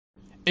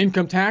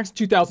Income tax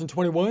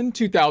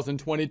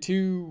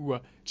 2021-2022.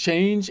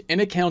 Change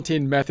in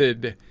accounting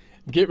method.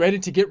 Get ready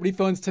to get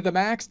refunds to the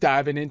max,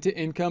 diving into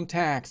income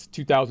tax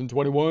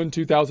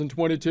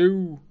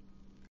 2021-2022.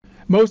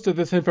 Most of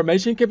this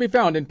information can be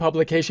found in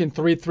Publication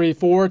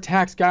 334,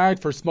 Tax Guide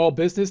for Small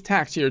Business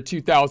Tax Year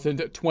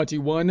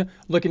 2021,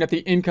 looking at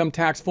the income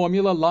tax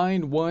formula,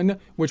 line 1,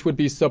 which would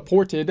be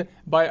supported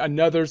by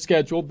another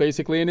schedule,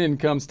 basically an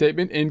income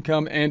statement,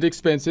 income and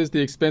expenses. The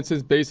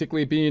expenses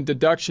basically being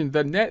deduction,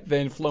 the net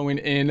then flowing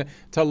in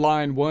to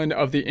line 1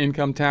 of the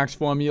income tax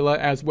formula,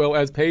 as well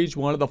as page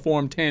 1 of the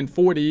Form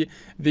 1040,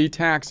 the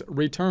tax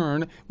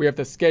return. We have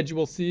the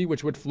Schedule C,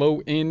 which would flow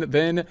in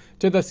then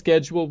to the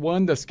Schedule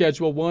 1, the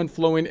Schedule 1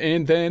 flowing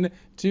in then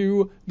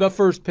to the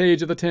first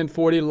page of the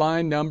 1040,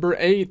 line number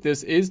 8.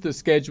 This is the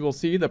Schedule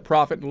C, the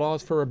profit and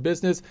loss for a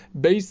business,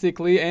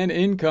 basically an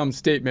income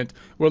statement.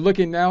 We're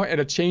looking now at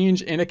a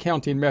change in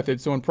accounting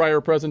method. So in prior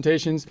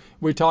presentations,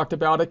 we talked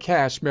about a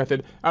cash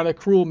method, an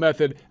accrual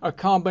method, a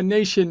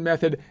combination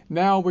method.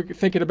 Now we're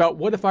thinking about,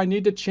 what if I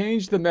need to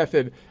change the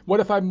method?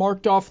 What if I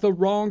marked off the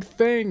wrong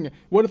thing?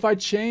 What if I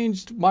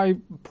changed my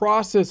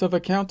process of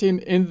accounting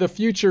in the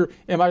future?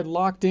 Am I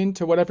locked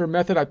into whatever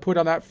method I put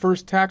on that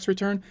first tax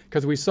return?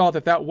 Because we saw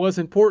that was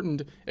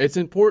important. It's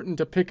important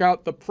to pick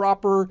out the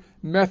proper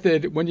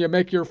method when you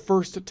make your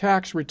first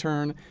tax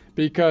return,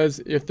 because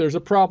if there's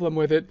a problem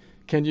with it,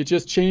 can you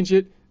just change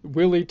it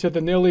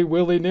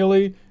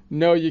willy-nilly?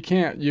 No, you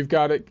can't. You've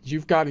got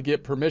to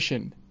get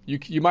permission.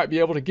 You might be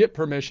able to get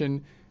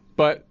permission,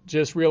 but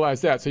just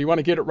realize that. So you want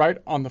to get it right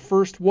on the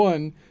first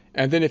one,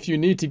 and then if you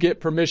need to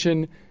get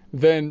permission,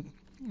 then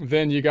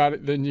you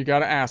got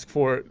to ask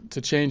for it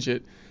to change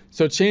it.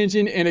 So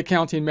changing an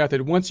accounting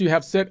method. Once you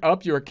have set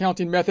up your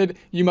accounting method,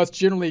 you must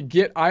generally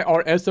get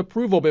IRS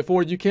approval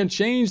before you can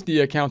change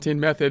the accounting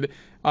method,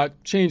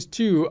 change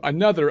to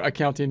another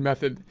accounting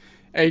method.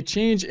 A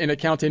change in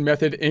accounting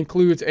method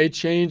includes a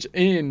change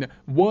in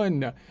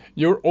 1.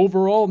 Your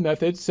overall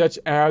method, such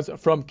as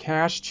from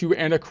cash to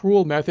an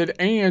accrual method,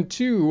 and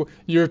 2.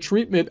 Your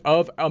treatment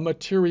of a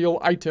material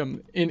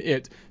item in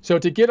it. So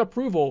to get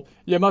approval,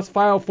 you must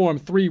file Form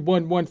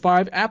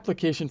 3115,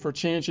 Application for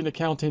Change in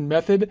Accounting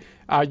Method.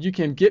 You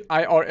can get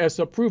IRS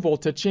approval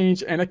to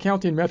change an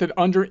accounting method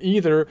under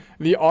either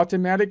the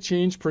automatic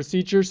change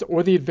procedures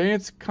or the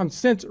advanced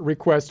consent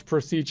request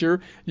procedure.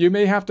 You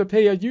may have to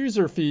pay a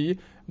user fee.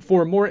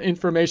 For more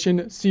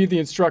information, see the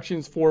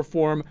instructions for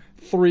Form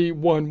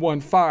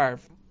 3115.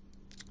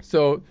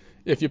 So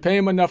if you pay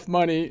them enough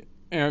money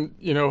and,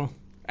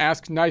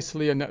 ask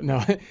nicely, and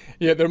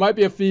there might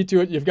be a fee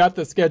to it. You've got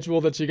the schedule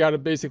that you got to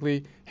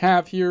basically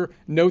have here.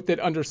 Note that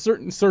under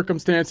certain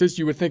circumstances,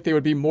 you would think they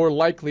would be more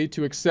likely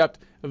to accept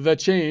the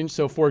change.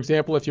 So for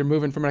example, if you're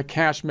moving from a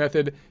cash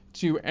method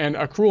to an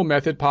accrual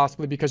method,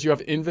 possibly because you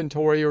have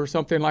inventory or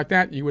something like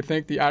that, you would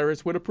think the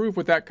IRS would approve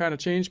with that kind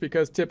of change,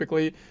 because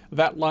typically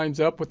that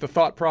lines up with the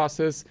thought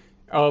process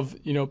of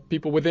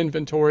people with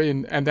inventory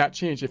and that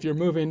change. If you're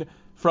moving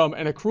from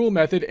an accrual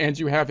method and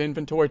you have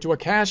inventory to a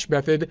cash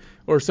method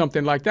or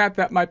something like that,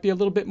 that might be a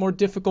little bit more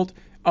difficult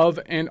of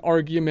an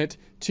argument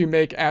to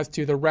make as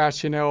to the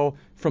rationale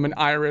from an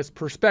IRS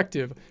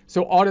perspective.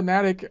 So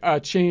automatic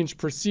change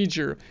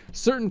procedure.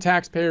 Certain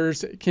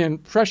taxpayers can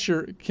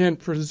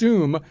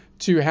presume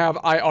to have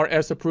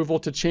IRS approval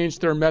to change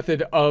their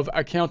method of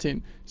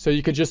accounting. So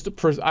you could just,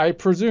 I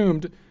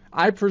presume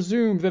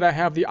that I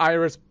have the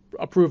IRS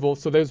approval.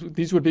 So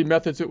these would be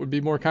methods that would be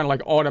more kind of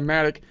like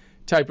automatic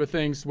type of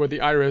things, where the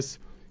IRS,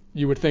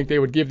 you would think they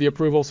would give the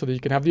approval so that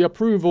you can have the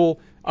approval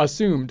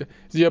assumed.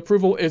 The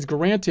approval is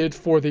granted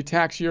for the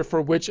tax year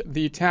for which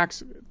the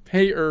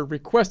taxpayer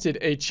requested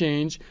a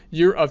change,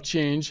 year of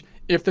change,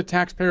 if the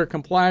taxpayer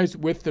complies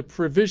with the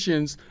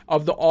provisions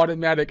of the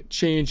automatic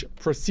change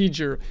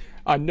procedure.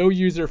 No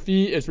user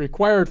fee is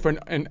required for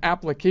an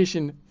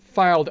application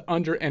filed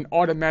under an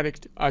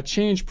automatic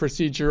change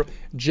procedure,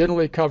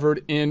 generally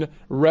covered in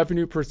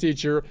Revenue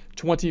Procedure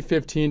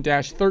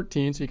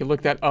 2015-13. So you can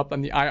look that up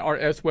on the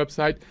IRS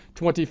website,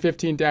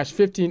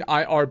 2015-15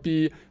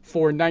 IRB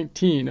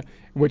 419,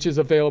 which is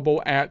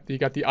available at, you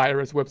got the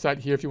IRS website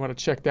here if you want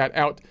to check that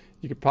out.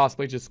 You could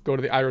possibly just go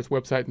to the IRS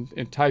website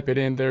and type it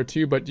in there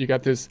too, but you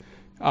got this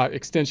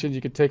extension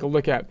you could take a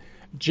look at.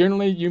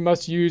 Generally, you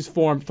must use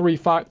Form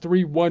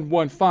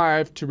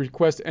 3115 to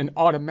request an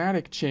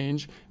automatic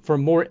change. For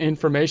more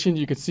information,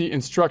 you can see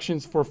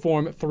instructions for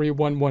Form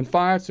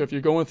 3115. So if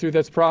you're going through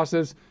this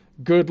process,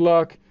 good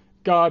luck,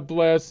 God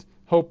bless,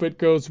 hope it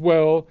goes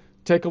well.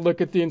 Take a look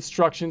at the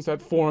instructions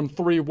at Form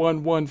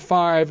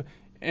 3115,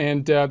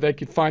 and they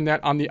can find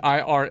that on the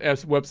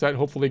IRS website,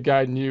 hopefully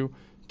guiding you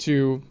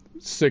to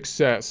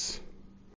success.